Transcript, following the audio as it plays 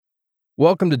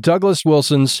Welcome to Douglas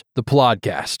Wilson's The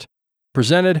Plodcast,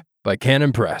 presented by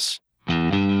Canon Press.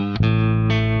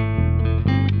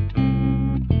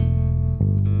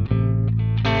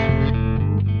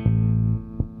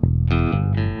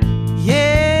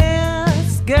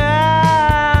 Yes,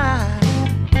 God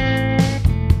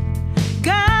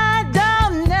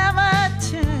don't never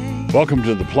change. Welcome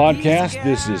to the Plodcast.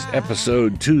 This is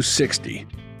episode 260.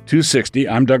 260.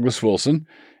 I'm Douglas Wilson,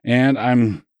 and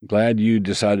I'm glad you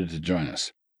decided to join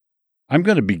us. I'm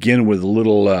going to begin with a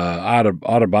little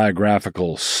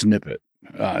autobiographical snippet.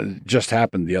 Just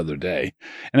happened the other day,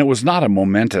 and it was not a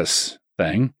momentous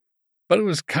thing, but it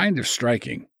was kind of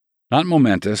striking. Not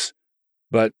momentous,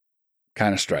 but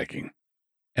kind of striking.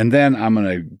 And then I'm going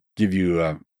to give you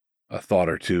a thought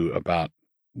or two about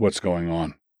what's going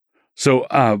on. So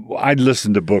I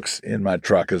listen to books in my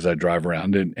truck as I drive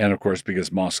around, and of course,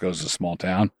 because Moscow's a small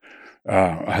town,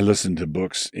 I listen to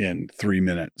books in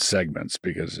 3-minute segments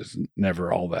because it's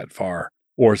never all that far,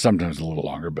 or sometimes a little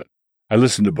longer, but I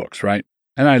listen to books, right?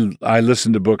 And I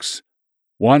listen to books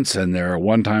once, and they're a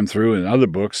one-time through, and other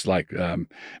books, like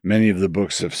many of the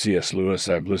books of C.S. Lewis,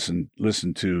 I've listened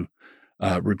to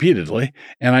repeatedly.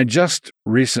 And I just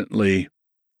recently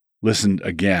listened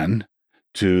again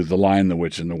to The Lion, the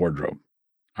Witch, and the Wardrobe.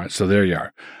 All right, so there you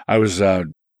are. I was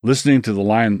listening to The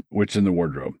Lion, Witch, and the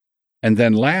Wardrobe. And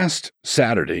then last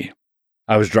Saturday,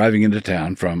 I was driving into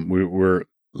town we're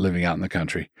living out in the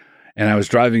country, and I was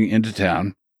driving into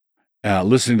town,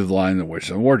 listening to The Lion, the Witch,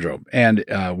 and the Wardrobe. And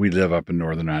we live up in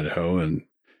northern Idaho, and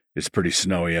it's pretty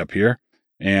snowy up here.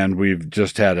 And we've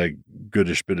just had a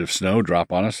goodish bit of snow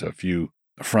drop on us. A few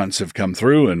fronts have come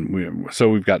through, and we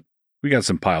got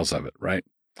some piles of it, right?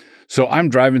 So I'm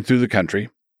driving through the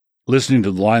country, listening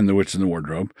to The Lion, the Witch, and the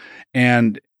Wardrobe,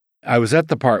 and I was at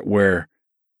the part where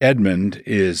Edmund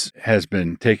has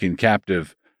been taken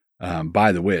captive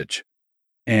by the witch,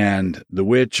 and the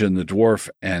witch and the dwarf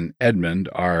and Edmund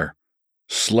are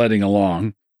sledding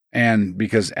along, and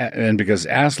because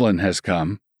Aslan has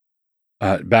come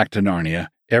back to Narnia,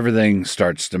 everything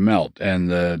starts to melt,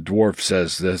 and the dwarf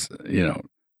says this,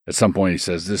 at some point he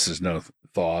says, "This is no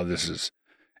thaw, this is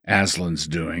Aslan's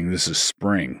doing, this is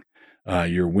spring.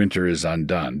 Your winter is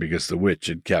undone," because the witch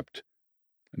had kept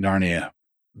Narnia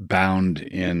bound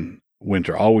in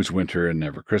winter, always winter and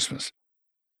never Christmas.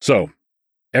 So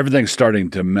everything's starting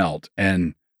to melt,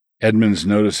 and Edmund's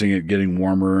noticing it getting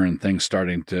warmer, and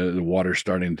the water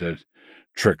starting to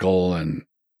trickle, and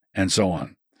so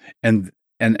on. And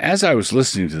as I was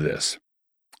listening to this,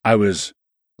 I was,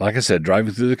 like I said,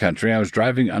 driving through the country. I was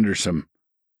driving under some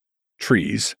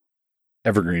trees,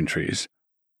 evergreen trees,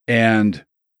 and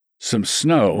some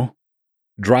snow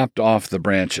dropped off the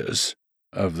branches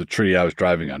of the tree I was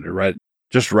driving under, right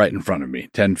in front of me,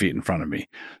 10 feet in front of me.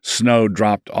 Snow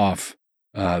dropped off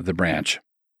the branch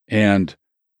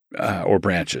or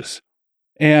branches.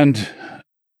 And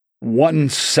 1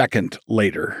 second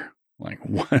later, like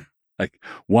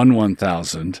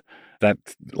 1/1000, that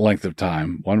length of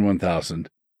time, 1/1000,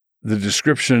 the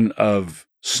description of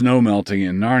snow melting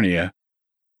in Narnia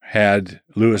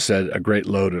Lewis said, a great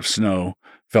load of snow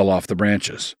fell off the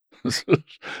branches.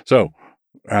 So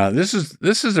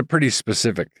this is a pretty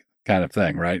specific kind of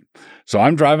thing, right? So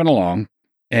I'm driving along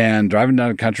and driving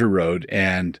down a country road,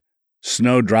 and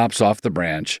snow drops off the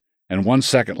branch. And 1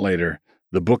 second later,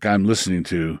 the book I'm listening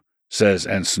to says,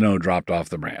 and snow dropped off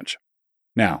the branch.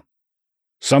 Now,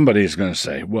 somebody's going to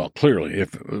say, well, clearly,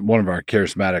 if one of our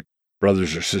charismatic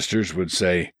brothers or sisters would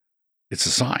say, it's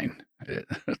a sign.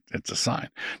 It's a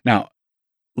sign. Now,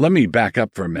 let me back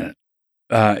up for a minute.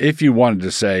 If you wanted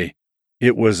to say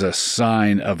it was a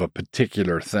sign of a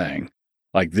particular thing,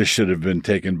 like this should have been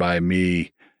taken by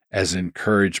me as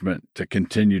encouragement to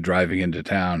continue driving into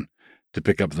town to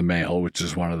pick up the mail, which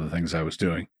is one of the things I was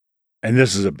doing.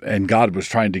 And God was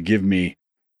trying to give me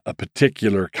a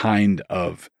particular kind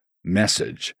of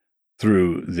message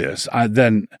through this.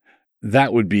 Then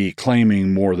that would be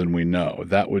claiming more than we know.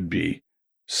 That would be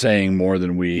saying more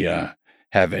than we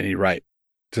have any right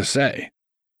to say.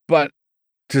 But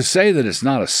to say that it's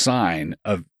not a sign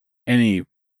of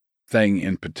anything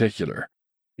in particular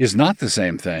is not the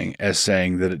same thing as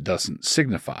saying that it doesn't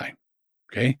signify.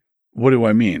 Okay? What do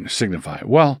I mean, signify?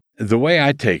 Well, the way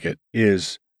I take it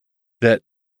is that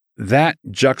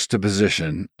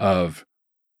juxtaposition of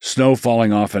snow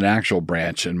falling off an actual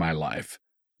branch in my life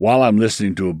while I'm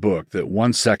listening to a book that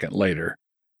 1 second later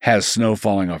has snow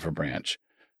falling off a branch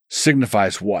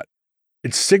signifies what?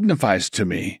 It signifies to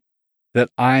me that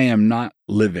I am not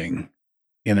living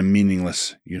in a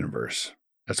meaningless universe.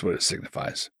 That's what it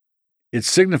signifies. It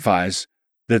signifies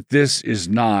that this is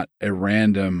not a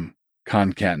random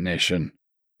concatenation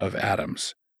of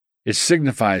atoms. It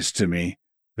signifies to me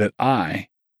that I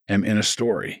am in a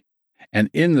story. And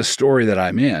in the story that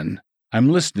I'm in, I'm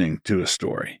listening to a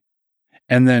story.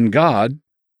 And then God,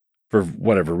 for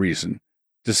whatever reason,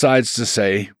 decides to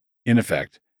say, in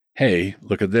effect, hey,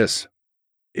 look at this.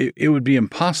 It would be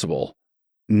impossible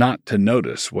not to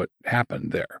notice what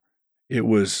happened there. It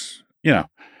was,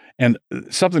 and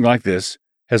something like this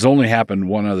has only happened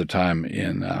one other time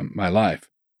in my life.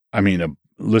 I mean,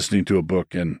 listening to a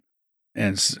book and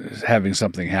having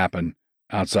something happen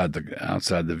outside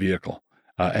the vehicle.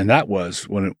 And that was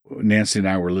when Nancy and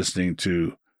I were listening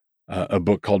to a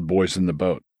book called Boys in the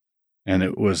Boat. And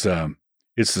it was,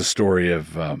 it's the story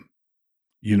of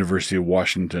University of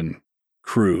Washington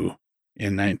crew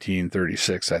in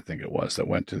 1936, I think it was, that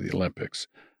went to the Olympics.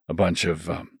 A bunch of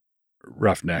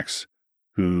roughnecks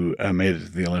who made it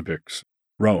to the Olympics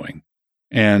rowing.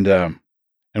 And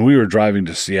we were driving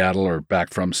to Seattle or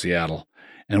back from Seattle,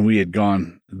 and we had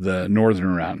gone the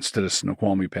northern route instead of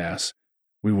Snoqualmie Pass.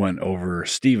 We went over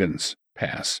Stevens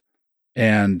Pass.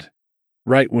 And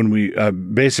right when we,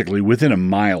 basically within a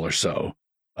mile or so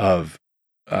of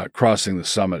crossing the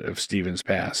summit of Stevens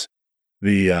Pass,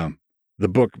 the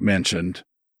book mentioned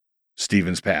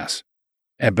Stevens Pass.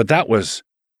 But that was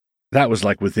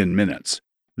like within minutes.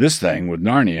 This thing with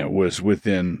Narnia was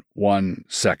within 1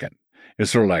 second.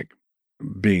 It's sort of like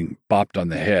being bopped on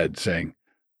the head saying,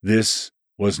 this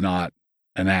was not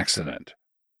an accident.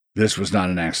 This was not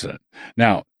an accident.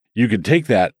 Now, you could take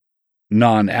that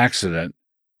non-accident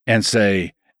and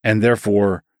say, and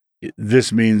therefore,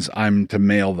 this means I'm to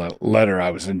mail the letter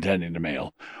I was intending to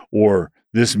mail. Or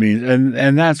this means,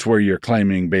 and that's where you're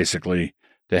claiming basically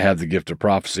to have the gift of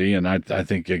prophecy. And I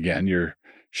think, again, you're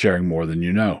sharing more than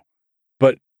you know.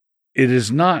 But it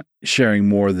is not sharing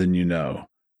more than you know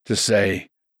to say,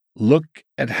 look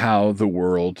at how the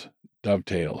world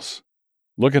dovetails.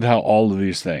 Look at how all of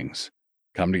these things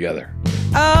come together.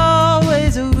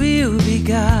 Always will be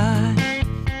God.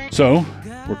 So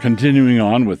we're continuing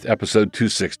on with episode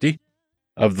 260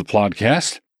 of the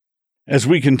podcast. As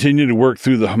we continue to work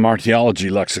through the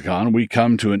hamartiology lexicon, we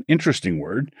come to an interesting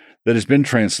word that has been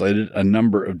translated a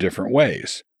number of different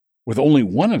ways, with only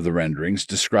one of the renderings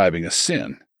describing a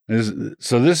sin.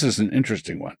 So this is an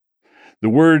interesting one. The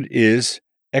word is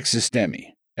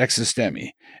existemi,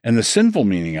 and the sinful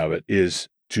meaning of it is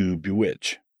to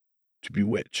bewitch,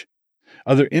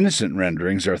 Other innocent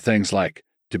renderings are things like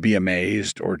to be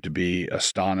amazed or to be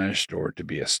astonished or to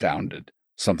be astounded,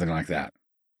 something like that.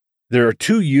 There are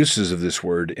two uses of this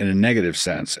word in a negative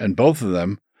sense, and both of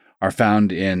them are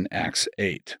found in Acts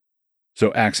 8.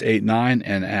 So Acts 8:9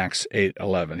 and Acts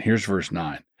 8:11. Here's verse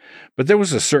 9. But there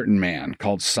was a certain man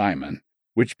called Simon,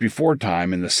 which before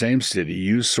time in the same city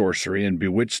used sorcery and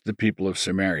bewitched the people of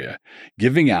Samaria,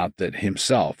 giving out that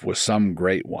himself was some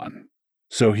great one.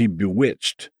 So he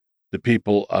bewitched the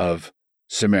people of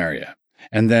Samaria.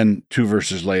 And then 2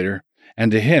 verses later,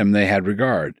 and to him they had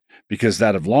regard, because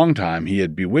that of long time he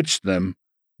had bewitched them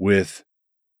with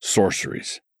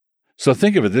sorceries. So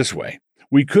think of it this way.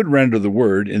 We could render the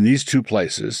word in these two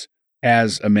places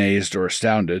as amazed or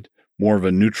astounded, more of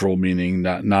a neutral meaning,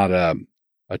 not a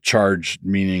charged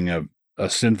meaning of a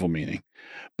sinful meaning.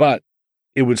 But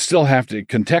it would still have to,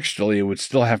 contextually, it would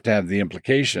still have to have the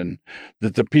implication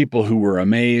that the people who were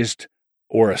amazed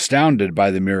or astounded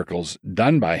by the miracles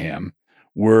done by him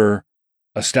were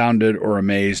astounded or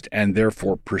amazed and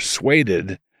therefore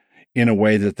persuaded in a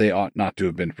way that they ought not to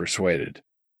have been persuaded.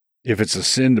 If it's a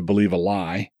sin to believe a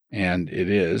lie, and it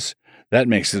is, that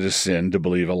makes it a sin to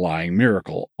believe a lying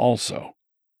miracle also.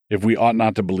 If we ought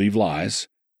not to believe lies,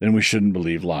 then we shouldn't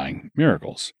believe lying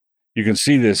miracles. You can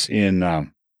see this in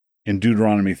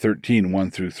Deuteronomy 13,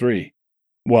 1 through 3.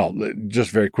 Well,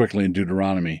 just very quickly in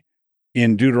Deuteronomy.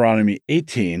 In Deuteronomy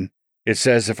 18, it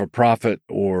says if a prophet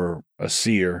or a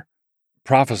seer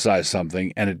prophesies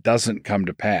something and it doesn't come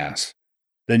to pass,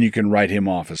 then you can write him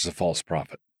off as a false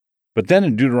prophet. But then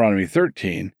in Deuteronomy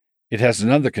 13, it has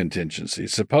another contingency.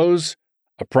 Suppose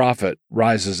a prophet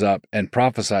rises up and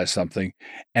prophesies something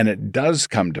and it does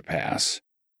come to pass,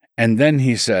 and then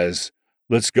he says,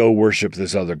 let's go worship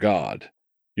this other god.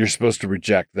 You're supposed to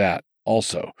reject that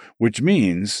also, which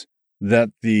means that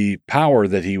the power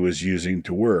that he was using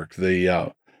to work,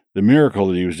 the miracle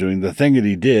that he was doing, the thing that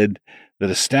he did that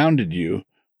astounded you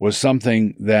was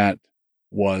something that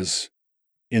was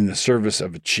in the service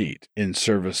of a cheat, in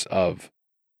service of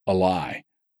a lie.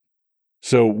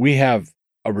 So we have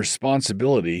a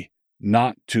responsibility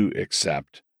not to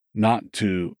accept, not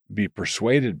to be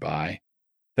persuaded by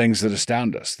things that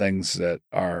astound us, things that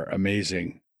are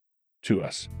amazing to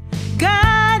us.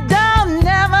 God don't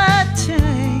never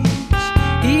change.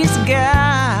 He's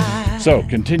God. So,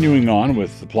 continuing on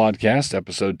with the podcast,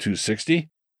 episode 260,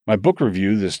 my book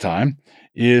review this time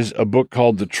is a book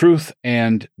called The Truth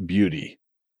and Beauty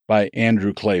by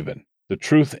Andrew Klavan. The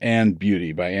Truth and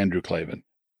Beauty by Andrew Klavan.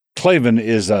 Klavan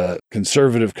is a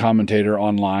conservative commentator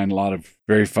online, a lot of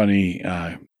very funny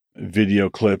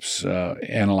video clips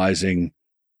analyzing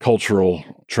cultural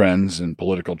trends and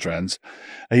political trends.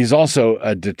 He's also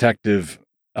a detective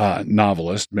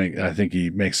novelist. I think he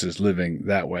makes his living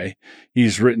that way.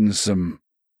 He's written some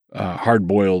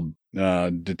hard-boiled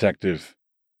detective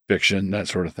fiction, that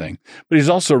sort of thing. But he's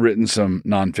also written some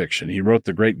nonfiction. He wrote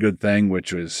The Great Good Thing,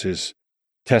 which was his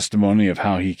testimony of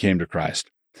how he came to Christ.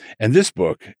 And this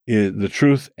book, The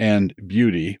Truth and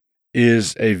Beauty,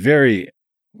 was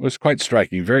quite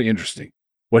striking, very interesting.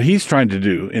 What he's trying to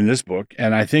do in this book,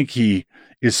 and I think he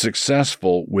is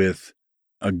successful with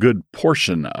a good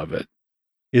portion of it,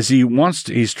 is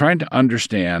he's trying to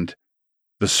understand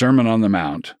the Sermon on the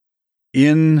Mount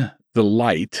in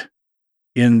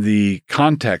the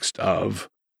context of,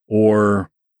 or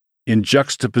in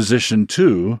juxtaposition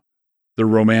to, the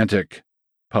Romantic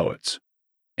poets.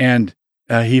 And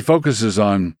he focuses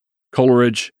on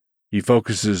Coleridge. He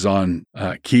focuses on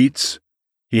Keats.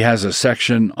 He has a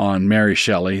section on Mary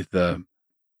Shelley, the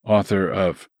author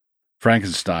of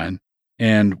Frankenstein,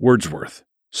 and Wordsworth.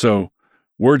 So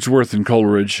Wordsworth and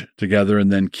Coleridge together,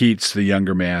 and then Keats, the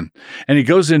younger man. And he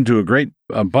goes into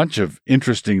a bunch of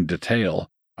interesting detail,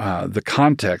 the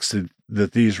context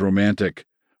that these Romantic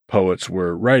poets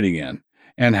were writing in,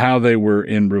 and how they were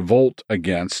in revolt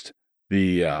against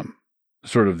the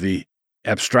sort of the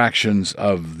abstractions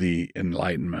of the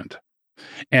Enlightenment.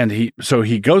 And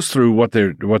he goes through what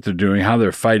they're doing, how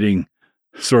they're fighting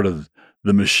sort of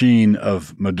the machine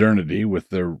of modernity with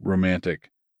their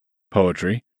Romantic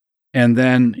poetry. And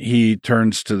then he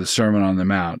turns to the Sermon on the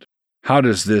Mount. How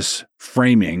does this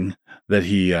framing that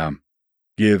he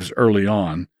gives early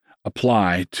on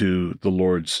apply to the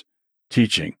Lord's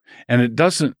teaching? And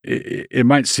it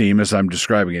might seem, as I'm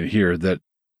describing it here, that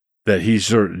he's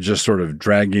sort of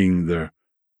dragging the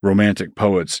Romantic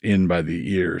poets in by the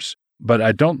ears. But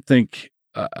I don't think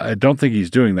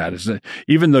he's doing that.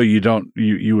 Even though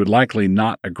you would likely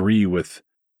not agree with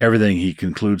everything he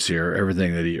concludes here,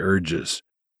 everything that he urges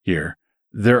here,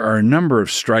 there are a number of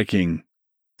striking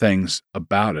things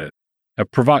about it.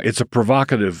 It's a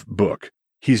provocative book.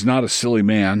 He's not a silly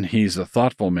man. He's a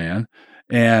thoughtful man.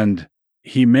 And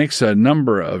he makes a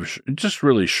number of just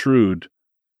really shrewd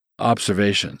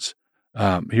observations.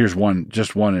 Here's one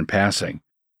in passing.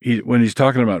 When he's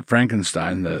talking about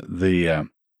Frankenstein, the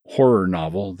horror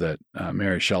novel that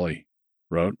Mary Shelley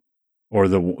wrote, or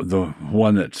the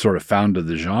one that sort of founded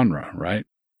the genre, right?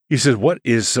 He says, "What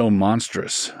is so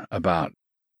monstrous about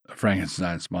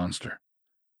Frankenstein's monster?"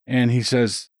 And he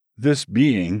says, "This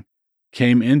being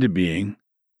came into being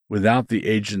without the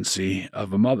agency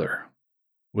of a mother,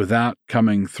 without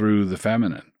coming through the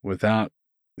feminine, there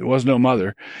was no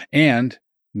mother, and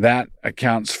that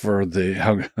accounts for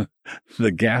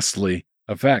the ghastly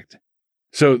effect."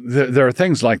 So there are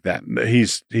things like that.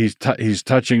 He's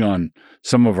touching on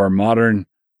some of our modern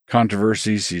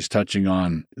controversies. He's touching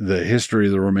on the history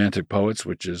of the Romantic poets,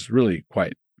 which is really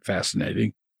quite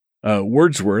fascinating.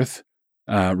 Wordsworth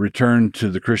returned to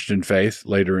the Christian faith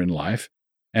later in life,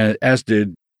 as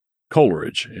did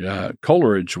Coleridge.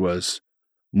 Coleridge was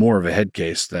more of a head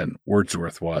case than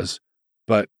Wordsworth was,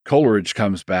 but Coleridge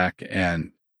comes back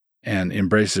and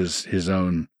embraces his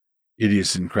own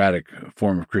idiosyncratic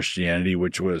form of Christianity,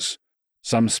 which was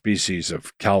some species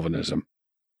of Calvinism.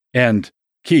 And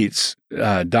Keats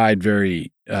died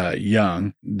very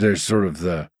young. There's sort of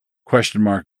the question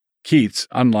mark. Keats,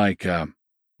 unlike,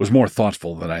 was more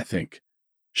thoughtful than I think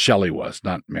Shelley was,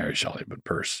 not Mary Shelley, but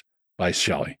Perse by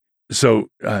Shelley. So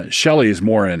Shelley is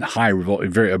more in high revolt,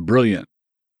 a brilliant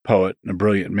poet and a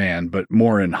brilliant man, but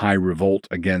more in high revolt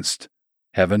against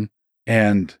heaven.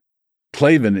 And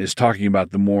Klavan is talking about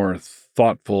the more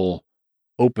thoughtful,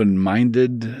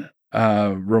 open-minded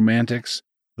Romantics,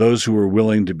 those who were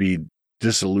willing to be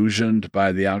disillusioned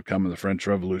by the outcome of the French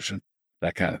Revolution,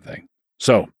 that kind of thing.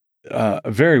 So,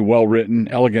 a very well-written,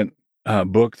 elegant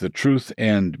book, The Truth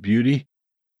and Beauty.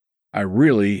 I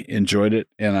really enjoyed it,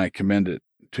 and I commend it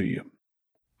to you.